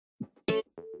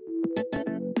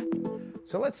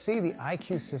So let's see the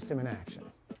IQ system in action.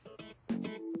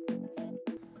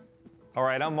 All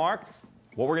right, I'm Mark.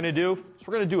 What we're going to do is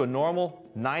we're going to do a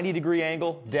normal 90-degree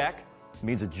angle deck. It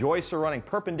means the joists are running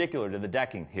perpendicular to the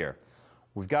decking here.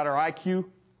 We've got our IQ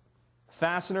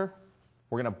fastener.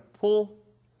 We're going to pull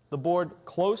the board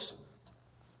close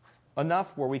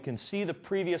enough where we can see the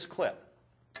previous clip.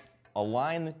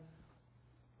 Align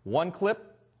one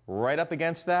clip right up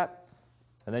against that,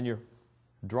 and then you're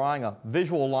drawing a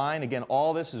visual line. Again,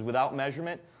 all this is without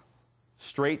measurement,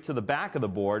 straight to the back of the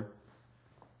board.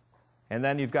 And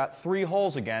then you've got 3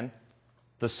 holes again.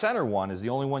 The center one is the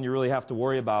only one you really have to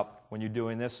worry about when you're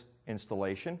doing this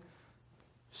installation.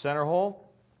 Center hole,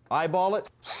 eyeball it,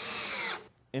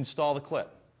 install the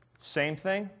clip. Same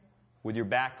thing with your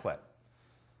back clip.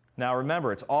 Now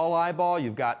remember, it's all eyeball.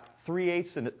 You've got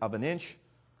 3/8 of an inch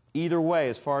either way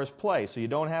as far as play, so you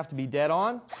don't have to be dead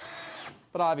on,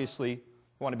 but obviously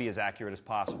you want to be as accurate as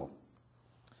possible.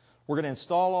 We're going to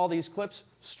install all these clips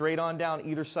straight on down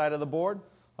either side of the board.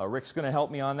 Rick's going to help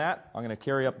me on that. I'm going to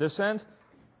carry up this end.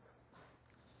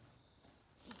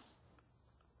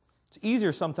 It's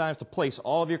easier sometimes to place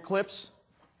all of your clips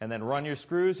and then run your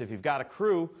screws. If you've got a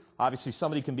crew, obviously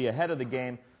somebody can be ahead of the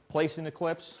game placing the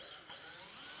clips.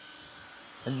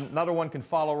 And another one can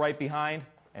follow right behind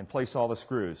and place all the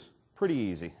screws. Pretty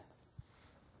easy.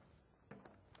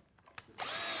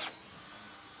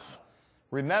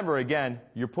 Remember, again,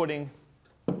 you're putting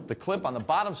the clip on the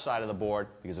bottom side of the board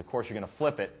because, of course, you're going to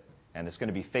flip it, and it's going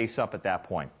to be face up at that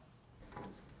point.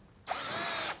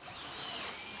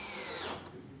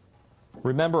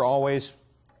 Remember always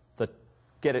to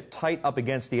get it tight up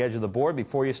against the edge of the board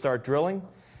before you start drilling.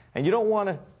 And you don't want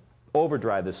to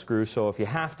overdrive this screw, so if you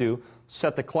have to,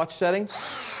 set the clutch setting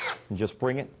and just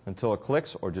bring it until it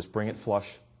clicks, or just bring it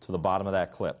flush to the bottom of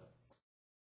that clip.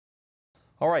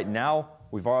 All right, now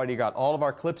we've already got all of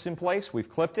our clips in place. We've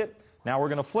clipped it. Now we're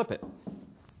going to flip it.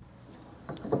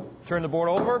 Turn the board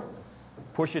over,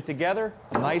 push it together,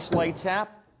 a nice light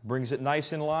tap, brings it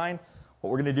nice in line.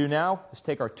 What we're going to do now is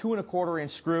take our 2 1/4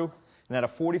 inch screw, and at a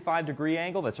 45-degree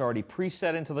angle that's already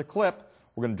preset into the clip,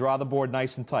 we're going to draw the board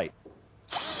nice and tight.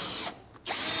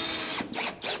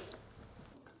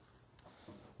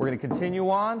 We're going to continue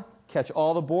on, catch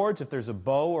all the boards. If there's a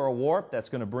bow or a warp, that's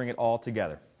going to bring it all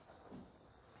together.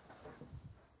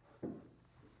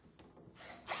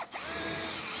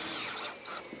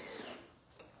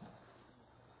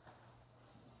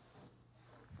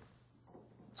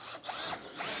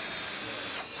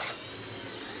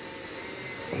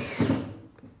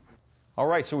 All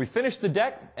right, so we finished the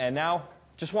deck, and now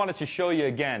just wanted to show you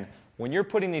again, when you're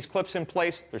putting these clips in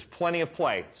place, there's plenty of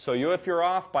play. So if you're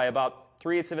off by about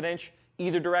 3/8 of an inch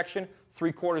either direction,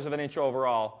 3/4 of an inch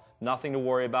overall, nothing to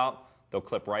worry about. They'll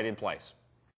clip right in place.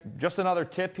 Just another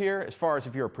tip here, as far as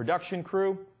if you're a production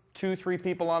crew, 2, 3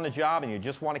 people on the job, and you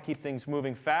just want to keep things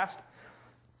moving fast,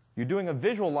 you're doing a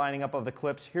visual lining up of the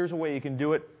clips. Here's a way you can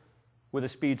do it with a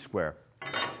speed square.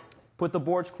 Put the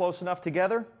boards close enough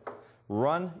together,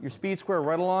 run your speed square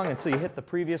right along until you hit the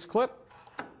previous clip,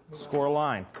 score a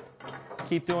line.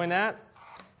 Keep doing that,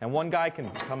 and one guy can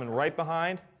come in right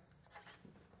behind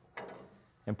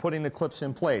and putting the clips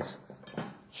in place.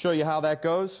 Show you how that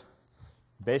goes.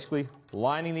 Basically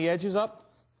lining the edges up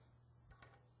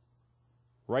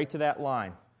right to that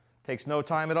line. Takes no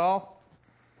time at all.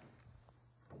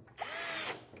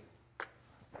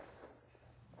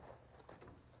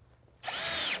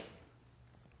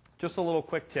 Just a little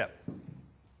quick tip.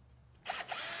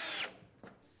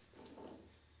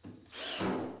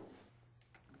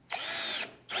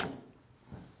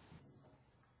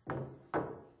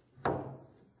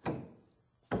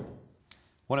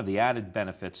 One of the added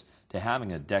benefits to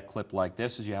having a deck clip like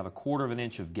this is you have a 1/4 of an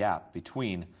inch of gap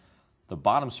between the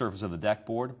bottom surface of the deck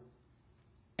board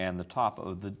and the top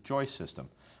of the joist system.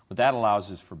 What that allows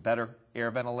is for better air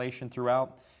ventilation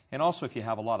throughout, and also if you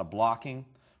have a lot of blocking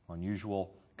or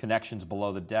unusual connections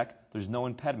below the deck, there's no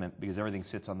impediment because everything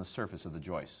sits on the surface of the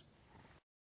joist.